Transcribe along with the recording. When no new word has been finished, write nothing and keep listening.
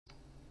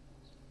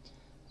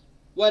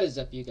What is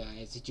up, you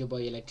guys? It's your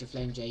boy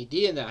Electroflame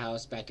JD in the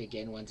house, back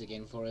again once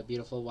again for a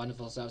beautiful,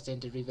 wonderful,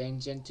 self-centered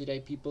revenge. And today,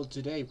 people,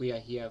 we are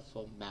here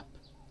for map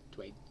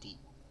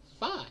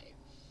 25,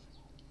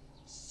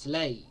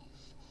 Slave,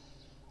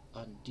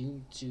 on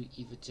Doom 2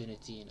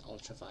 Eviternity and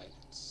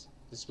Ultraviolence.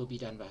 This will be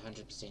done by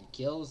 100%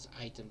 kills,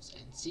 items,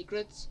 and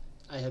secrets.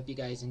 I hope you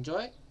guys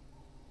enjoy.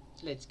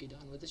 Let's get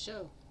on with the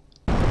show.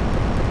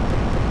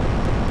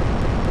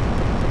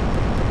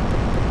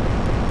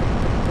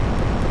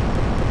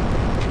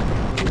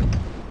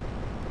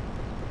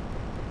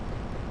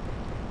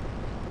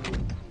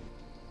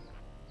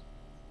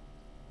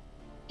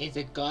 Is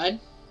it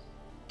gone?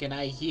 Can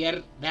I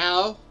hear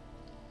now?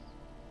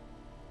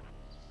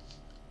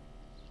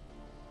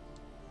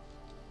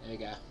 There we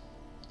go.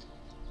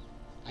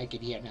 I can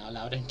hear now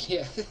loud and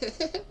clear.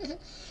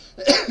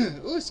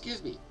 Oh,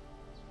 excuse me.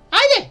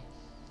 Hi there!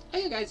 How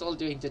are you guys all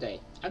doing today?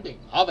 I'm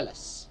doing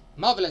marvelous.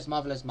 Marvelous,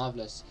 marvelous,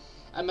 marvelous.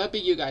 I'm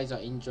hoping you guys are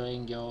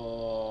enjoying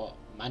your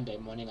Monday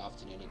morning,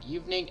 afternoon, and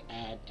evening.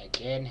 And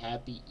again,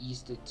 happy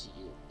Easter to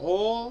you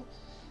all.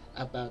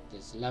 About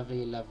this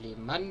lovely, lovely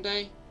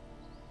Monday.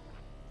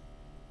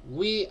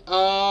 We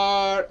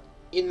are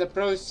in the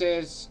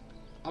process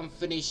of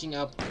finishing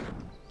up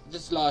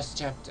this last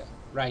chapter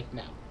right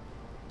now.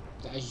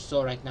 As you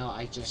saw right now,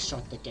 I just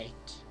shot the gate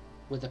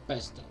with a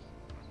pistol.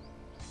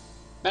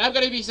 But I'm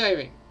going to be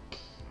saving.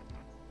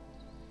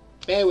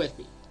 Bear with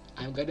me.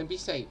 I'm going to be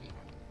saving.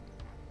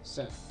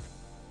 So,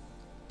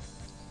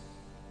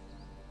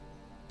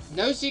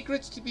 no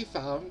secrets to be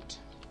found.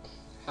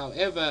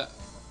 However,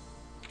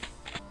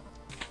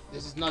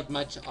 this is not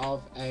much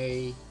of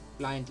a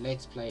blind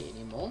let's play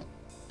anymore.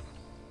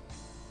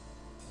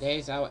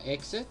 There's our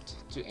exit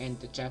to end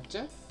the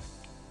chapter.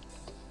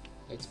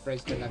 Let's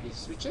press the lovely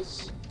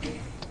switches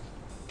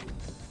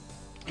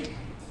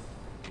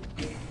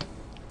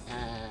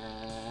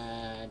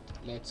and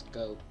let's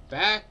go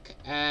back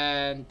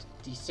and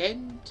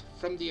descend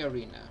from the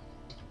arena.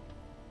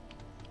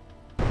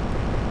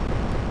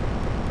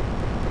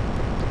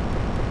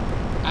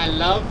 I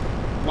love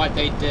what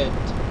they did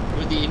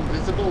with the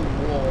invisible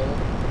wall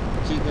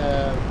to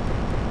the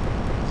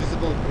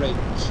visible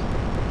bridge.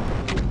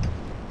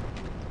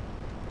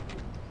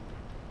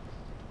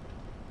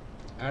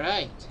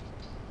 Alright.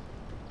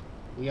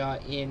 We are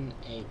in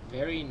a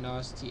very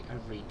nasty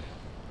arena.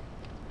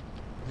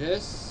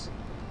 This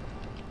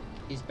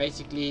is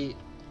basically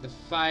the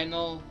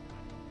final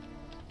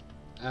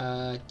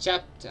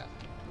chapter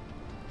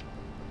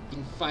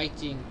in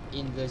fighting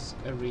in this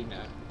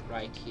arena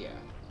right here.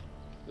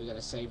 We're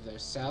gonna save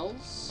those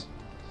cells.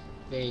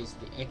 There's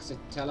the exit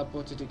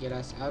teleporter to get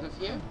us out of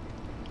here.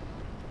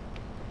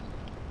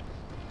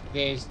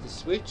 There's the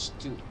switch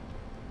to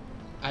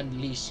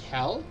unleash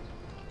hell.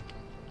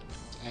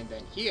 And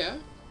then here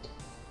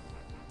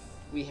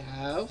we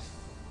have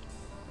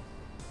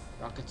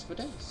rockets for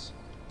days.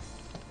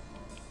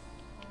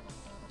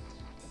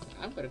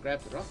 I'm gonna grab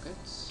the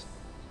rockets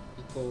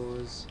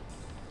because,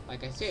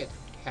 like I said,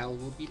 hell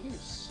will be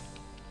loose.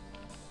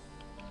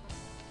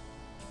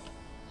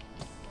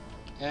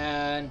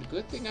 And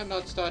good thing I'm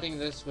not starting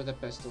this with a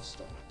pistol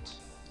start.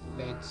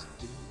 Let's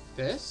do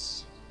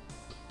this.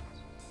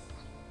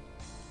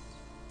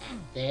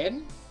 And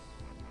then,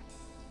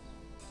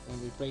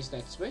 when we press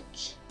that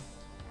switch,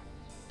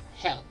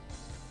 hell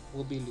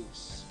will be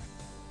loose.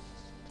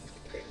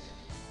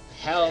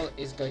 Hell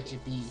is going to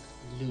be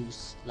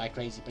loose like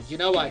crazy. But you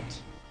know what?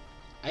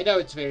 I know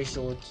it's very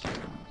short.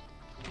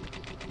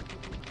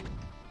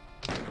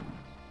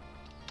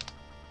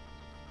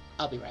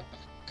 I'll be right back.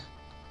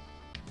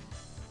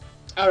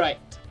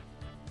 Alright.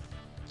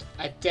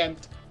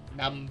 Attempt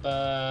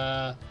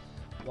number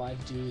 1,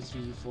 2,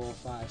 3, 4,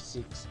 5,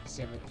 6,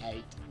 7,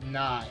 8,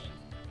 9.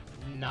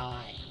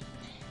 9.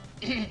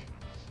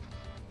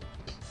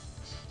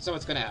 So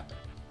what's gonna happen?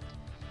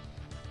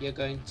 You're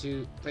going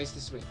to press the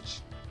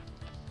switch.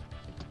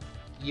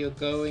 You're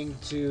going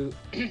to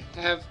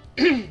have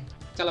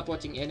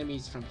teleporting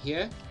enemies from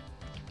here,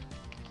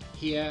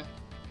 here,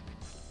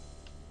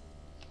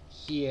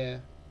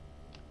 here,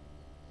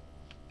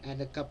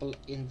 and a couple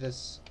in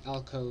this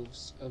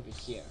alcoves over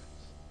here.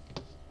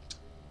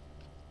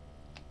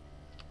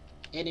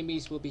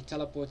 Enemies will be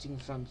teleporting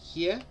from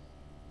here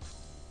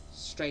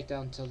straight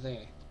down till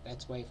there.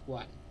 That's wave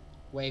 1.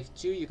 Wave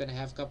 2, you're going to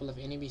have a couple of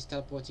enemies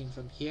teleporting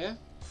from here,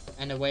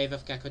 and a wave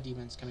of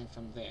cacodemons coming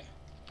from there.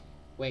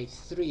 Wave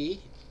 3,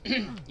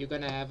 you're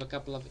going to have a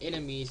couple of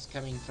enemies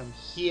coming from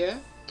here,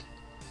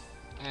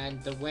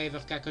 and the wave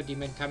of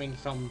cacodemon coming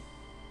from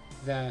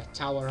the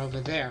tower over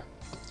there.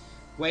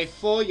 Wave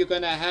 4, you're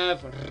going to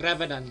have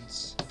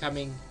revenants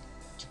coming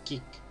to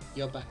kick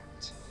your butt.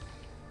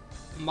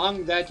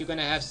 Among that, you're going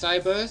to have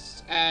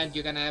cybers, and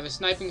you're going to have a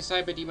sniping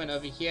cyber demon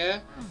over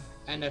here,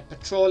 and a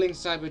patrolling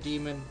cyber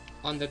demon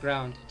on the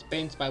ground. It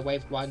depends by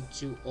wave 1,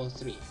 2, or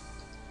 3.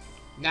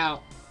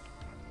 Now,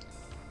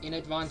 in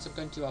advance, I'm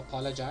going to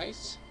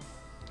apologize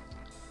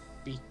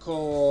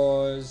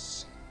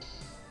because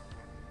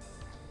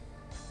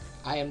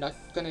I am not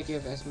going to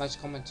give as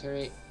much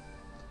commentary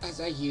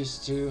as I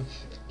used to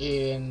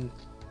in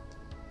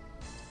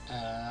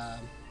um,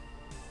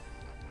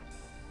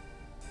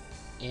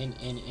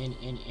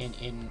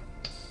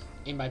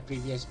 in my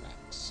previous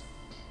maps.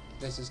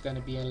 This is going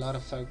to be a lot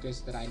of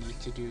focus that I need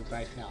to do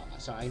right now.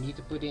 So I need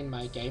to put in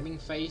my gaming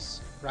face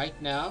right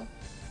now.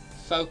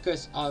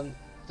 Focus on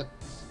the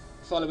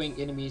following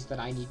enemies that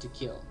I need to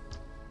kill: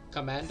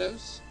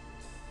 Commandos,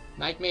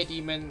 Nightmare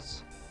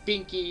Demons,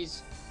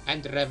 Pinkies,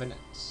 and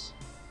Revenants.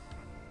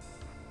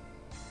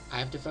 I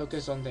have to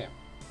focus on them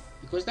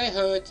because they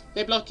hurt,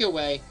 they block your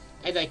way,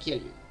 and they kill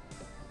you.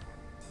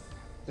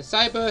 The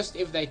Cyburst,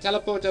 if they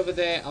teleport over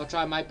there, I'll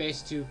try my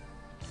best to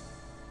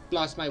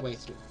blast my way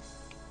through.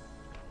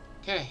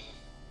 Okay.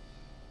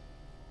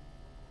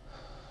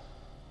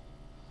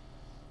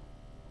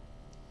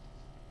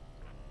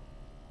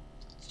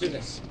 Let's do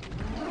this.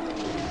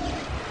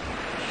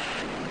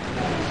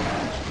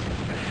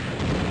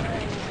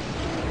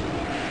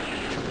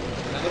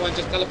 Another one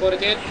just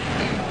teleported in.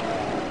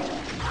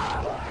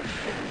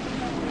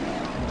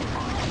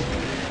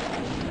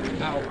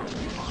 Ow.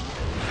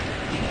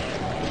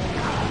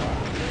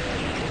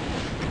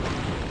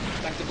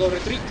 Tactical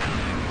retreat.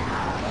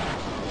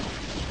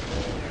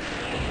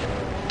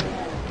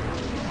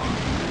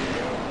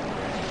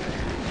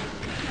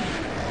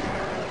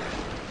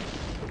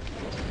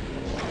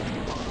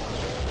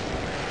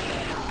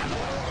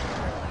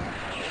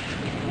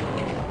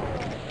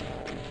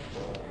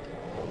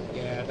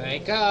 Here they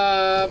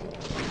come.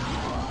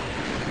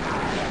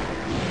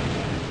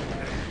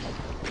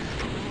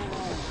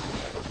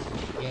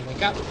 Here they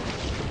come.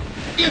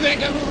 Here they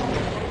come.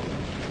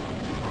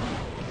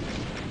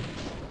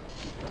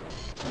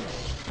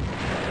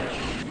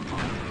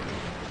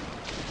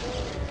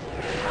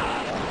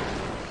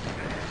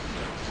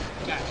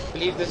 Okay, I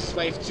believe this is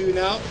wave 2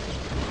 now.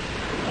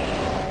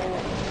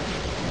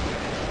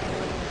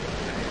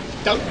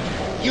 Don't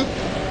you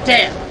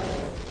dare!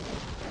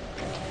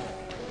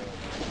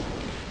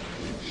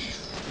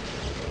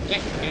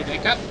 Okay, here they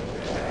come.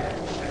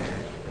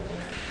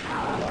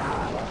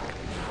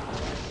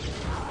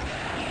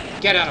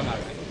 Get out of my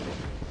way.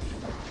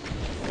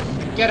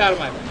 Get out of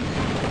my way.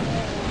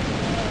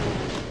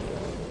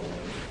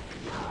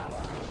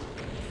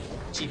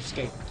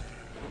 Cheapskate.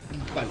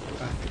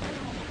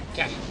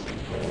 Okay.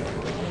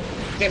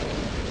 There.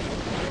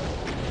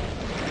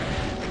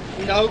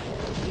 No,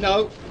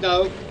 no,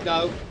 no,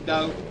 no,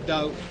 no,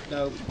 no,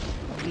 no,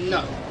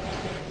 no.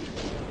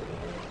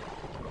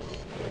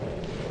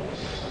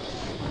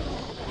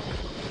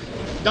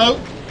 No.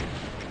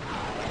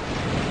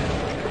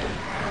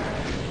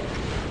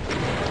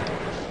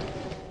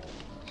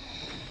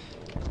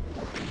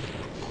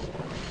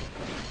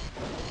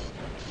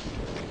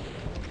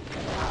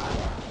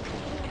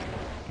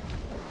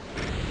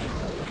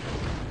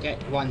 Okay,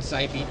 once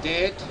I be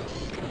dead,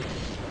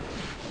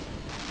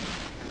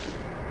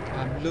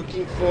 I'm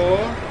looking for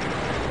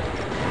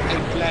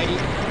a bloody...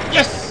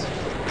 Yes!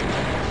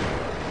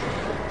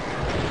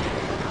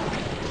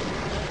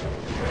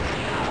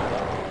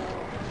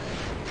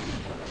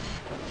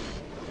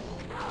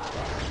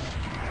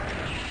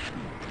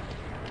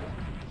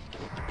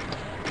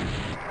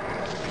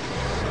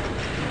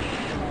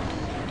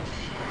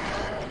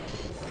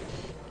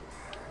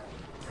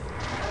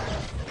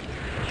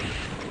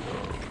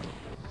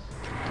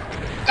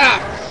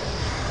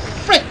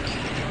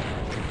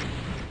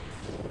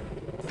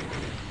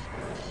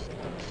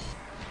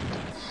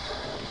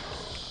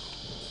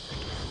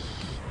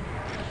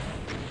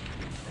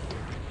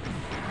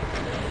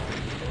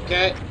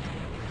 Okay,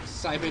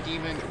 Cyber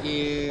Demon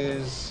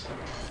is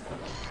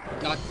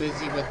not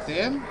busy with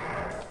them.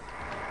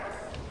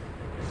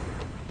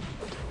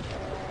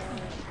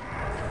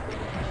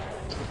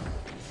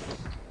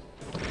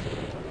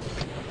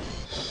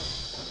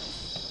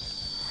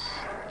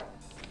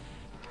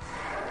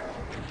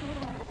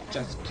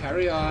 Just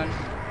carry on.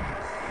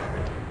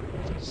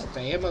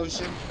 Stay in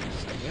motion.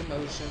 Stay in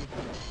motion.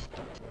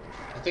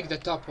 I think the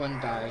top one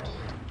died.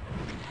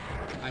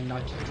 I'm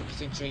not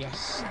 100% sure.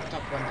 Yes, the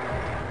top one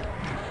died.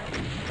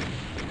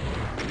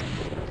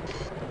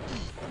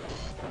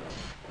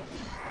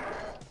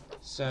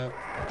 So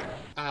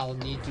I'll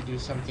need to do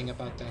something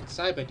about that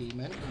Cyber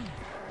Demon.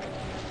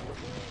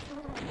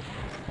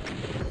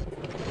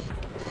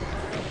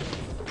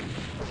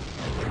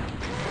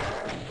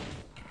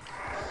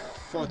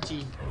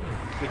 $40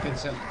 freaking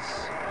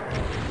cents.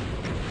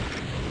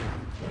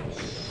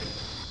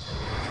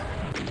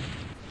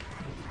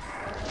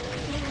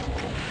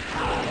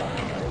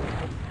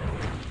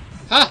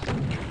 Ha!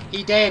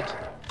 He dead.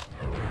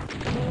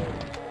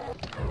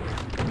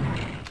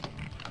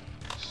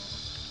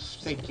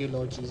 Thank you,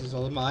 Lord Jesus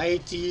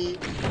Almighty.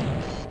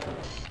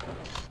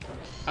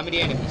 How many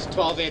enemies?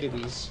 12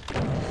 enemies.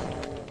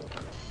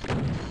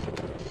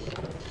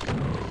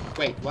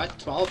 Wait, what?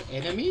 12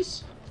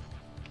 enemies?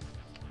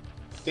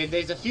 Then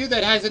there's a few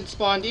that hasn't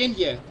spawned in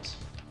yet.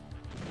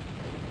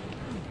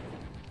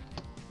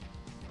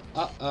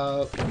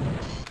 Uh-oh.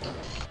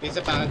 There's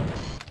about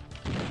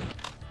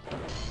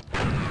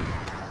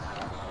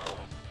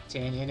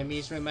 10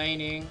 enemies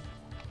remaining.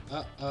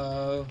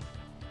 Uh-oh.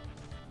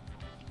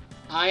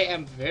 I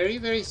am very,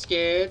 very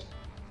scared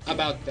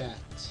about that.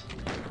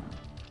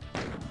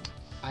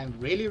 I'm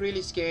really,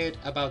 really scared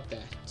about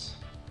that.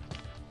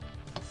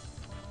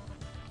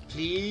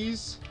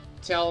 Please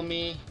tell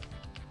me.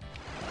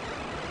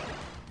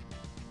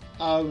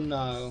 Oh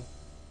no.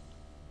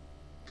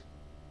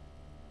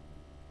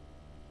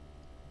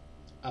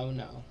 Oh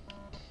no.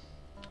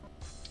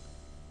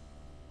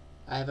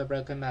 I have a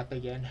broken map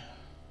again.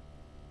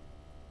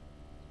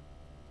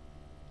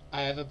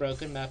 I have a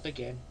broken map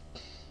again.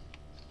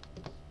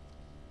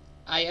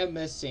 I am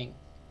missing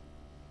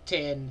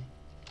 10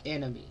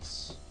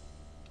 enemies.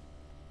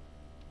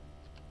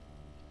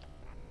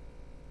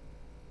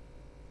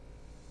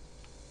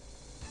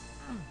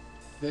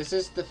 This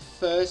is the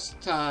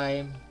first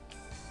time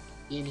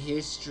in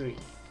history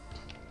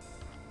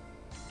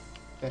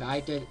that I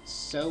did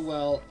so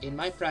well in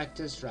my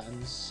practice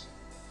runs.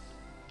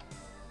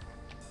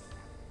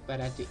 But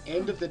at the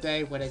end of the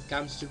day, when it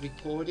comes to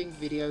recording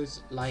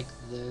videos like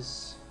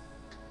this,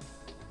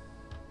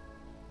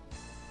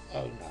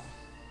 oh no.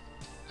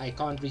 I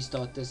can't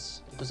restart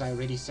this because I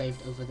already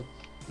saved over the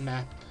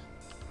map.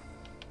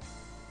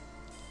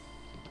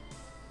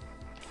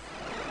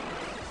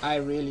 I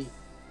really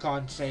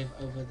can't save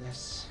over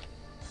this.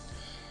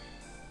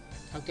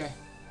 Okay,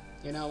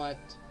 you know what?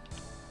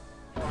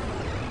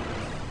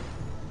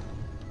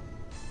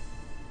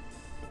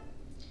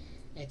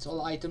 It's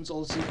all items,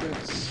 all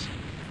secrets.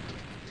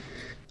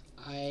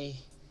 I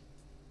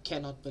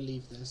cannot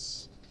believe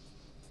this.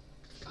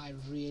 I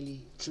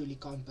really, truly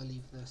can't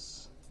believe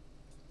this.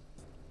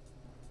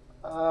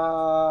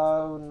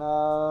 Oh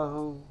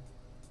no.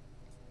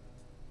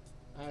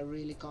 I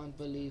really can't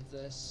believe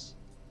this.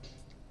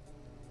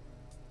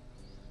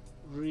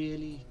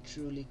 Really,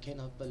 truly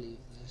cannot believe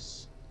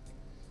this.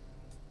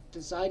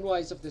 Design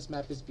wise of this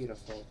map is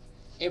beautiful.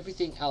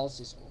 Everything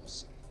else is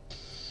awesome.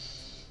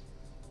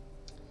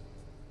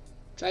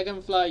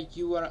 Dragonfly,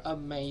 you are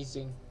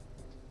amazing.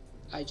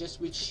 I just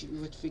wish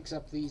you would fix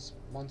up these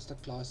monster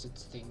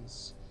closets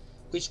things,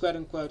 which quote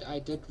unquote I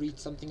did read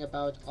something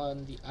about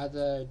on the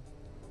other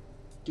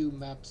Doom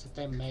maps that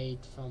they made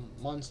from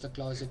monster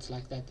closets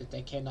like that, that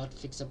they cannot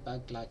fix a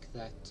bug like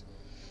that.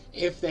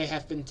 If they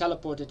have been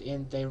teleported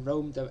in, they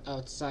roam the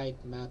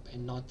outside map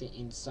and not the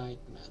inside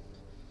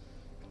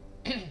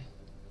map.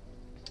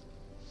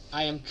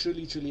 I am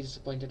truly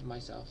disappointed in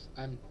myself.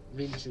 I'm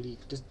really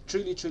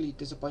truly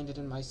disappointed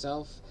in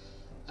myself.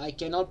 I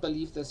cannot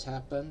believe this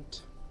happened.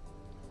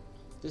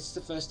 This is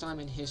the first time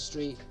in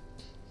history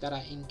that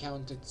I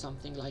encountered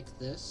something like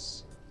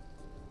this.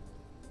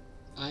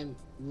 I'm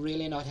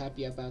really not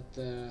happy about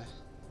the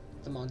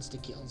monster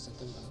kills at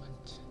the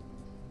moment.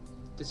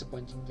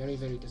 Disappointing,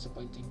 very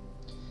disappointing.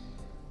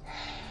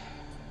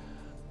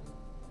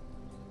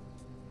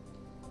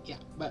 Yeah,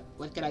 but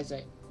what can I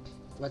say?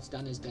 What's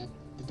done is done.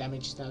 The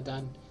damage is now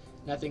done.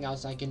 Nothing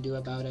else I can do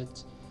about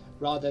it,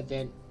 rather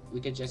than we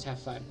can just have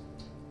fun.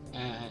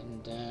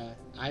 And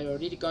I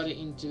already got it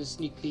into the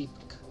sneak peek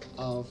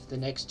of the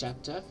next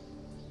chapter.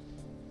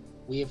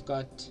 We have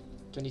got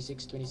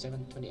 26,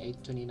 27,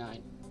 28,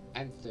 29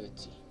 and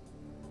 30.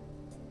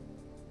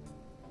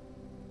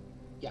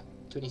 Yeah,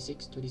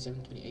 26,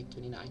 27, 28,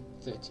 29,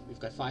 30. We've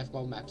got 5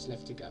 more maps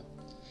left to go.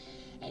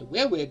 And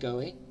where we're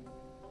going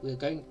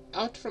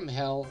out from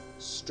hell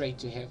straight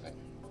to heaven.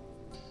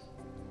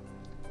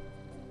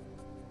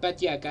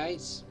 But yeah,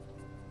 guys,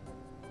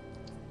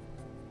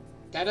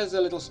 that is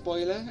a little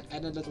spoiler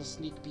and a little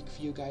sneak peek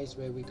for you guys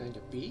where we're going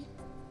to be.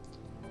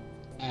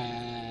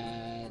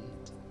 And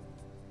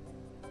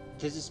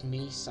this is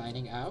me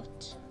signing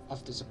out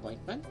of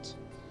disappointment.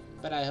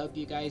 But I hope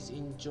you guys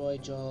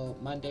enjoyed your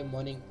Monday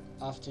morning,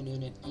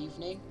 afternoon and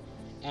evening.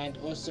 And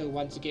also,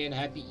 once again,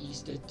 happy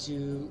Easter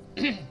to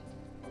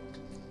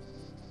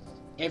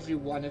every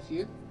one of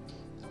you.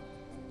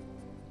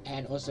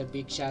 And also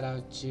big shout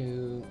out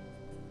to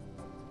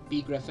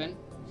B Griffin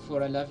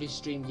for a lovely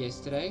stream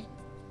yesterday.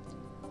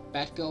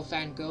 Batgirl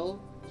Fangirl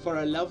for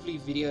a lovely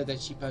video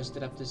that she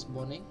posted up this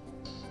morning.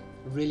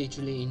 Really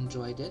truly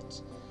enjoyed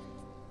it.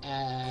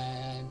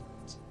 And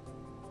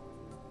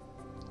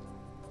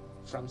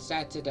from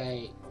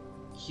Saturday,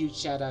 huge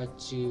shout out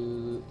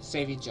to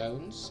Savvy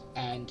Jones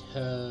and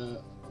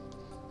her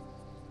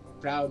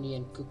brownie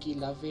and cookie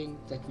loving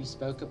that we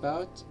spoke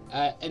about.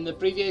 In the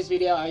previous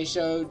video I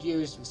showed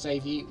you,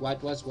 Savvy,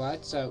 what was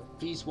what, so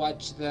please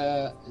watch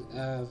the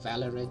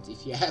Valorant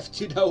if you have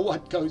to know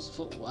what goes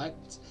for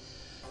what.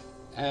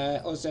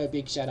 Also a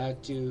big shout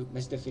out to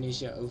Mr.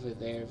 Finisher over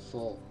there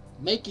for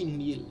making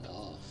me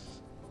laugh.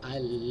 I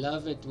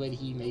love it when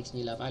he makes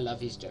me laugh. I love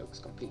his jokes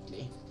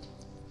completely.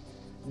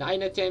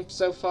 9 attempts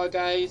so far,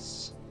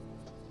 guys.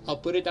 I'll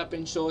put it up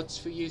in shorts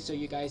for you so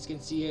you guys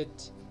can see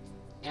it.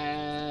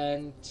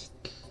 And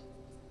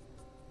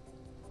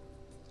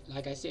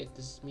like I said,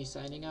 this is me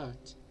signing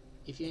out.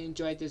 If you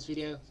enjoyed this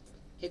video,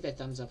 hit that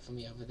thumbs up for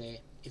me over there.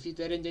 If you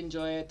didn't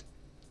enjoy it,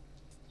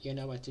 you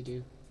know what to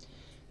do.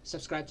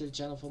 Subscribe to the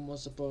channel for more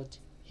support.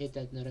 Hit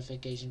that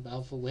notification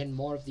bell for when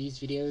more of these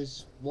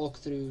videos,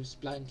 walkthroughs,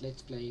 blind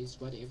let's plays,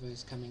 whatever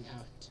is coming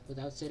out.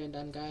 Without said and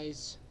done,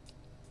 guys,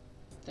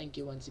 thank thank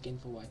you once again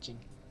for watching.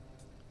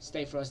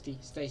 Stay frosty,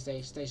 stay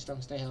safe, stay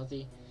strong, stay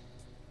healthy.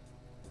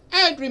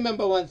 And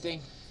remember one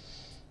thing.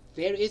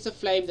 There is a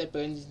flame that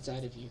burns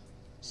inside of you.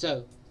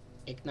 So,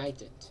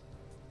 ignite it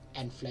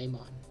and flame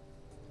on.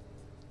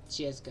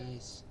 Cheers,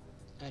 guys.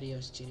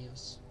 Adios,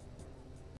 cheerios.